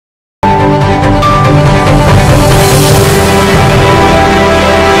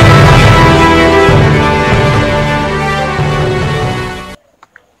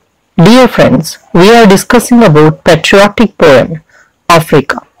Dear friends, we are discussing about patriotic poem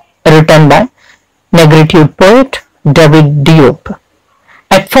Africa, written by Negritude poet David Diop.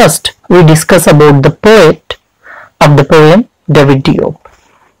 At first, we discuss about the poet of the poem David Diop.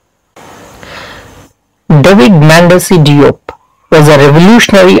 David Mandasi Diop was a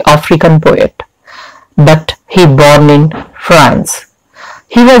revolutionary African poet, but he born in France.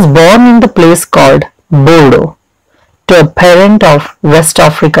 He was born in the place called Bordeaux to a parent of West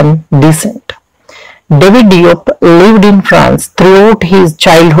African descent. David Diop lived in France throughout his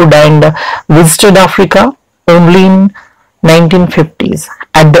childhood and visited Africa only in 1950s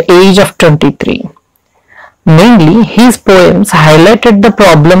at the age of 23. Mainly, his poems highlighted the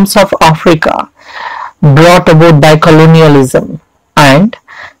problems of Africa brought about by colonialism and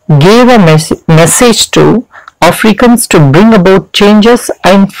gave a message to Africans to bring about changes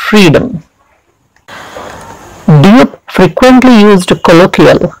and freedom. Diop frequently used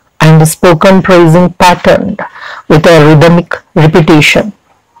colloquial and spoken praising pattern with a rhythmic repetition.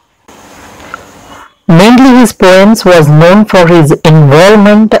 Mainly his poems was known for his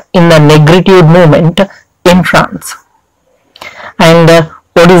involvement in the Negritude movement in France. And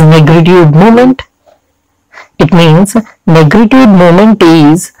what is Negritude movement? It means Negritude movement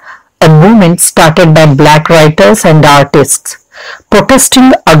is a movement started by black writers and artists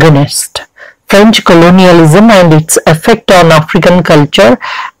protesting against French colonialism and its effect on African culture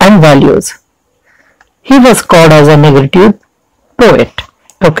and values. He was called as a Negritude poet.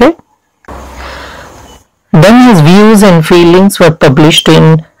 Okay. Then his views and feelings were published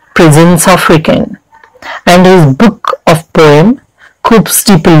in Prisons Africaine and his book of poem Coupe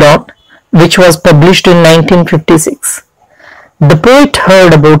Stipulon, which was published in 1956. The poet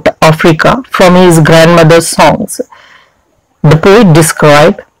heard about Africa from his grandmother's songs. The poet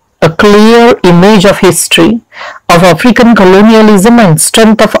described a clear image of history of African colonialism and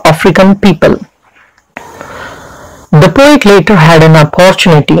strength of African people. The poet later had an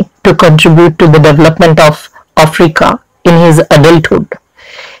opportunity to contribute to the development of Africa in his adulthood.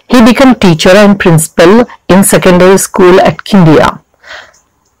 He became teacher and principal in secondary school at Kindia.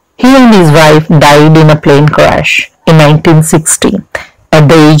 He and his wife died in a plane crash in 1960 at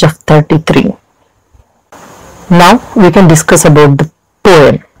the age of 33. Now we can discuss about the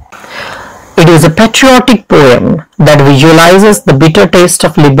poem. It is a patriotic poem that visualizes the bitter taste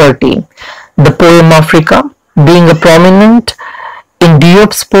of liberty. The poem Africa being a prominent in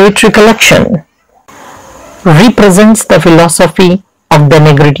Diop's poetry collection represents the philosophy of the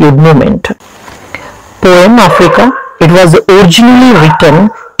Negritude movement. Poem Africa, it was originally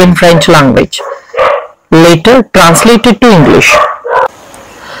written in French language, later translated to English.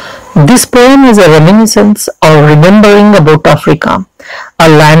 This poem is a reminiscence or remembering about Africa, a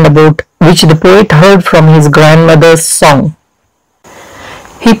land about which the poet heard from his grandmother's song.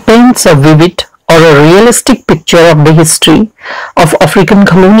 He paints a vivid or a realistic picture of the history of African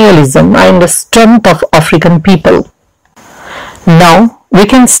colonialism and the strength of African people. Now we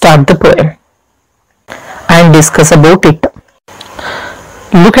can start the poem and discuss about it.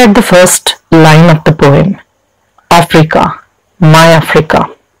 Look at the first line of the poem. Africa, my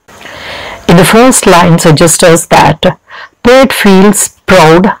Africa. In the first line suggests us that poet feels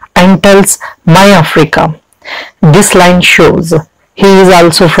proud and tells my Africa. This line shows he is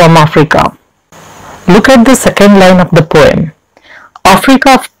also from Africa. Look at the second line of the poem.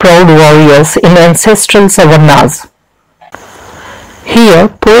 Africa of proud warriors in ancestral savannas. Here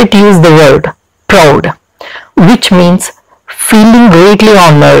poet used the word proud, which means feeling greatly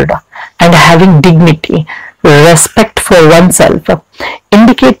honored and having dignity, respect for oneself,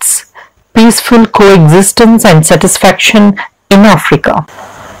 indicates peaceful coexistence and satisfaction in Africa.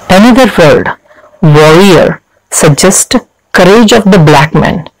 Another word, warrior, suggests courage of the black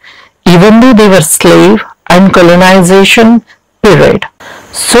man, even though they were slave and colonization period.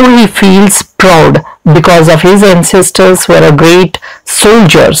 So he feels proud because of his ancestors were great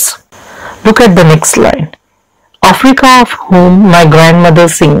soldiers. Look at the next line. Africa of whom my grandmother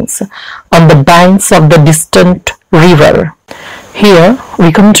sings on the banks of the distant river. Here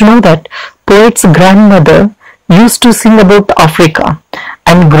we come to know that poet's grandmother used to sing about Africa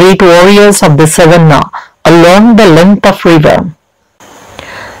and great warriors of the savanna along the length of river.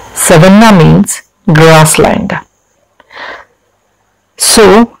 Savanna means grassland.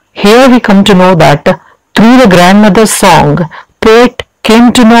 So here we come to know that through the grandmother's song, poet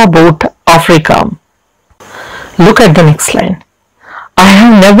came to know about Africa. Look at the next line. I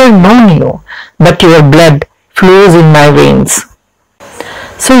have never known you, but your blood flows in my veins.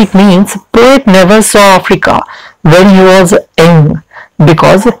 So it means poet never saw Africa when he was young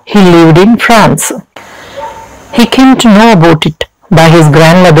because he lived in France. He came to know about it by his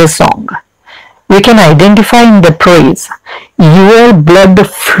grandmother's song. We can identify in the praise, "Your blood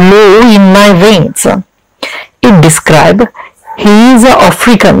flow in my veins." It describes his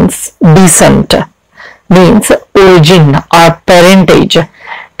African's descent, means origin or parentage,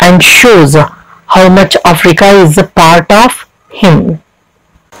 and shows how much Africa is a part of him.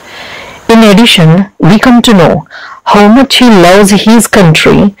 In addition, we come to know how much he loves his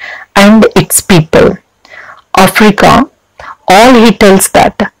country and its people. Africa, all he tells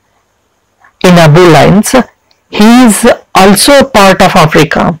that in Abu lines, he is also a part of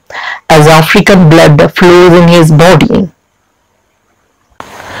Africa, as African blood flows in his body.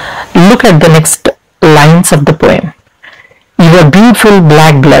 Look at the next lines of the poem. "Your beautiful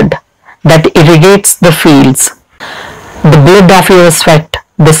black blood that irrigates the fields, the blood of your sweat,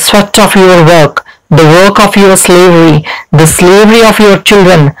 the sweat of your work, the work of your slavery, the slavery of your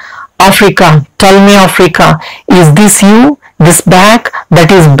children. Africa, tell me Africa, is this you, this back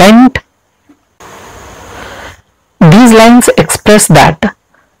that is bent?" These lines express that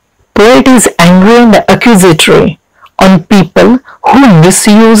poet is angry and accusatory on people who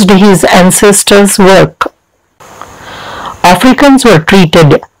misused his ancestors' work. Africans were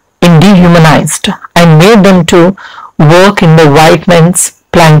treated and dehumanized and made them to work in the white man's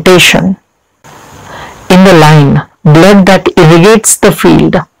plantation. In the line, "blood that irrigates the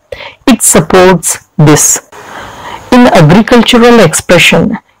field," it supports this. In agricultural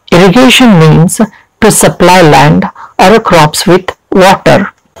expression, irrigation means to supply land or crops with water.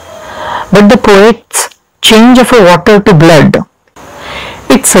 But the poet's change of water to blood,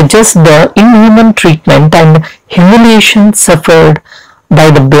 it suggests the inhuman treatment and humiliation suffered by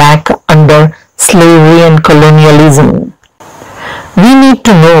the black under slavery and colonialism. We need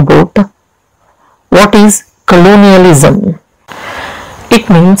to know about what is colonialism. It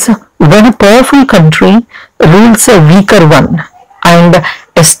means when a powerful country rules a weaker one and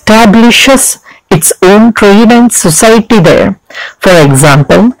establishes its own trade and society there. For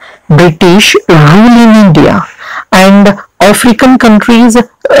example, British rule in India and African countries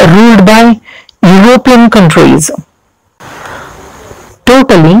ruled by European countries.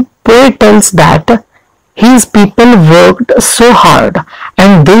 Totally, poet tells that his people worked so hard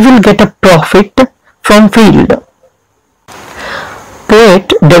and they will get a profit from field.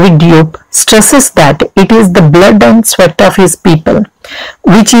 Poet David Diop stresses that it is the blood and sweat of his people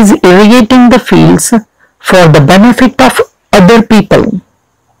which is irrigating the fields for the benefit of other people.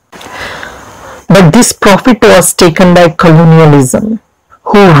 But this profit was taken by colonialism,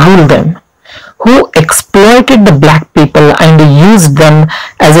 who ruled them, who exploited the black people and used them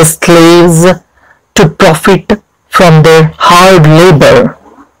as slaves to profit from their hard labor.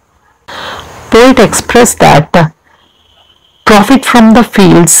 Poet expressed that profit from the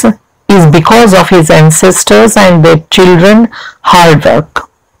fields is because of his ancestors and their children hard work.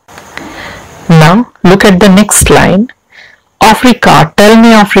 Now look at the next line. "Africa, tell me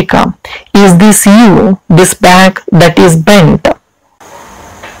Africa, is this you, this back that is bent?"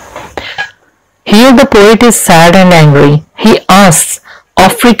 Here the poet is sad and angry. He asks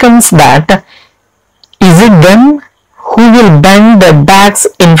Africans that is it them who will bend their backs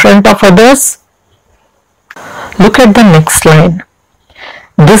in front of others? Look at the next line.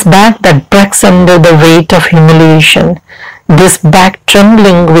 "This back that breaks under the weight of humiliation, this back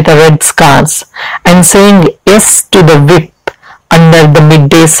trembling with red scars and saying yes to the whip under the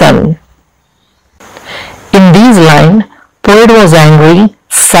midday sun." In these lines, poet was angry,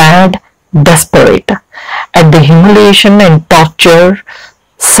 sad, desperate at the humiliation and torture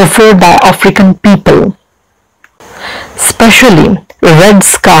suffered by African people. Especially red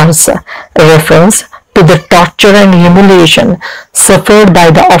scars refers to the torture and humiliation suffered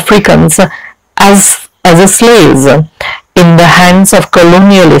by the Africans as slaves in the hands of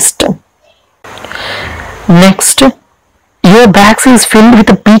colonialists. Next, "Your back is filled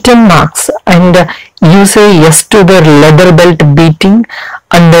with beaten marks and you say yes to the leather belt beating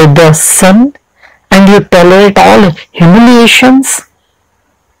under the sun and you tolerate all humiliations."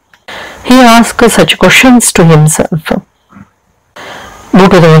 He asks such questions to himself. Go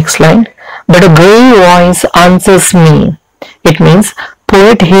to the next line. "But a grey voice answers me." It means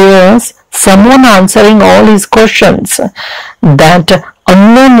poet hears someone answering all his questions. That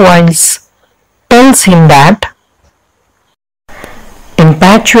unknown voice tells him that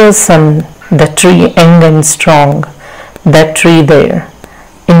impetuous sun, the tree young and strong, that tree there,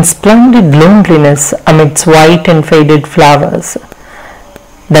 in splendid loneliness amidst white and faded flowers,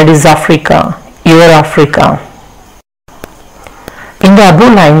 that is Africa, your Africa. In the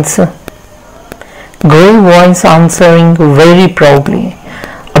above lines, grey voice answering very proudly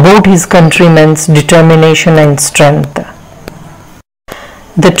about his countrymen's determination and strength.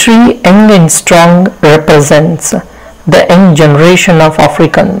 The tree young and strong represents the young generation of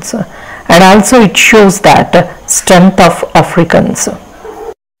Africans, and also it shows that strength of Africans.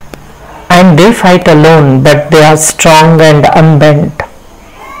 And they fight alone, but they are strong and unbent.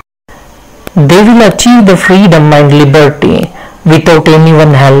 They will achieve the freedom and liberty without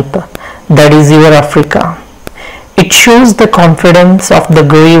anyone's help. That is your Africa. It shows the confidence of the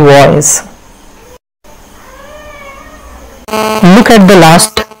grey voice. Look at the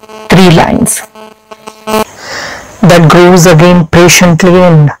last 3 lines. That grows again patiently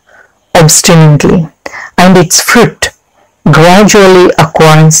and obstinately, and its fruit gradually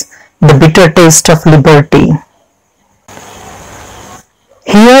acquires the bitter taste of liberty.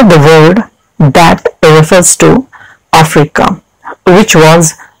 Here the word that refers to Africa, which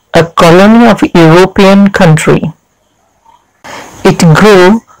was a colony of European country. It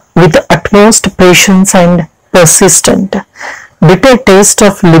grew with utmost patience and persistent. Bitter taste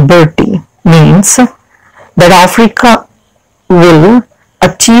of liberty means that Africa will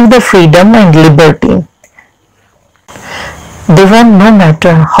achieve the freedom and liberty. They want no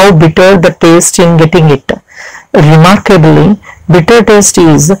matter how bitter the taste in getting it. Remarkably, bitter taste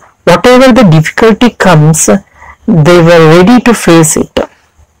is whatever the difficulty comes, they were ready to face it.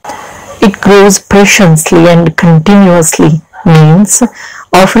 It grows patiently and continuously means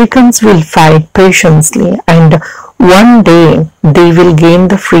Africans will fight patiently and one day they will gain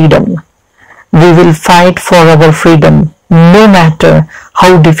the freedom. We will fight for our freedom no matter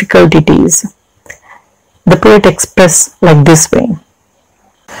how difficult it is. The poet expresses like this way.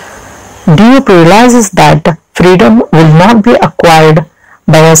 Diop realizes that freedom will not be acquired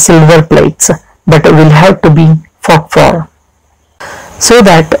by a silver plates, but will have to be fought for, so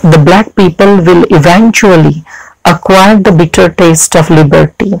that the black people will eventually acquire the bitter taste of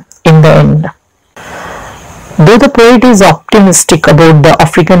liberty in the end. Though the poet is optimistic about the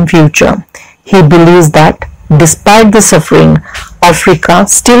African future, he believes that despite the suffering, Africa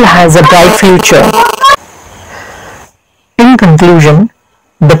still has a bright future. In conclusion,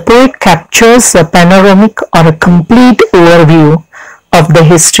 the poet captures a panoramic or a complete overview of the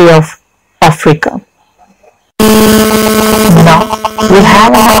history of Africa. Now we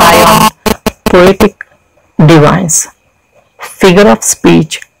have an eye on poetic device, figure of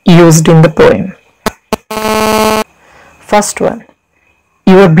speech used in the poem. First one,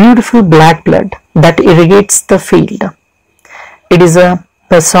 your beautiful black blood that irrigates the field. It is a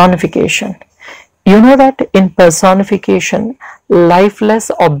personification. You know that in personification, lifeless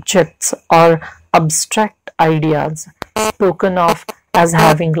objects or abstract ideas spoken of as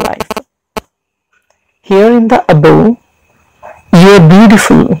having life. Here in the above, your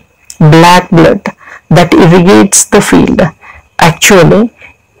beautiful black blood that irrigates the field. Actually,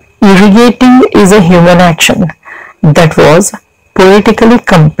 irrigating is a human action that was poetically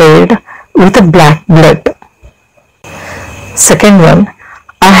compared with a black blood. Second one,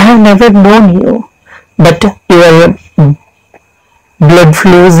 I have never known you, but your blood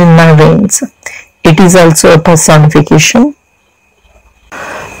flows in my veins. It is also a personification.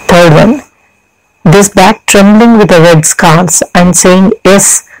 Third one, this back trembling with the red scars and saying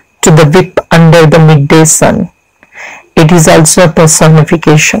yes to the whip under the midday sun. It is also a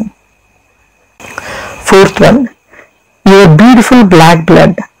personification. Fourth one, your beautiful black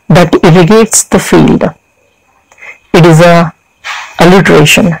blood that irrigates the field. It is a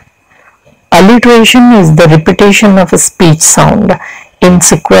alliteration. Alliteration is the repetition of a speech sound in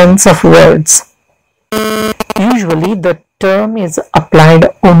sequence of words. Usually the term is applied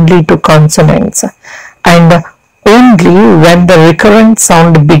only to consonants and only when the recurrent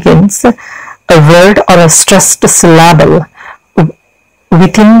sound begins a word or a stressed syllable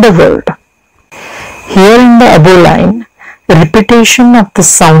within the word. Here in the above line, repetition of the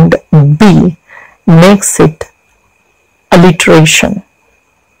sound B makes it alliteration.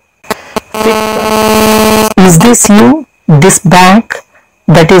 Is this you? This back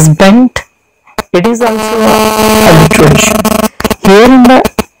that is bent? It is also alliteration. Here in the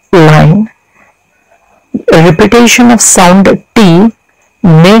line, repetition of sound T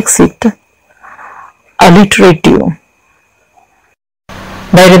makes it alliterative.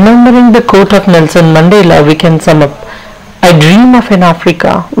 By remembering the quote of Nelson Mandela, we can sum up, I dream of an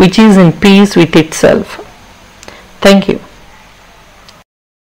Africa which is in peace with itself. Thank you.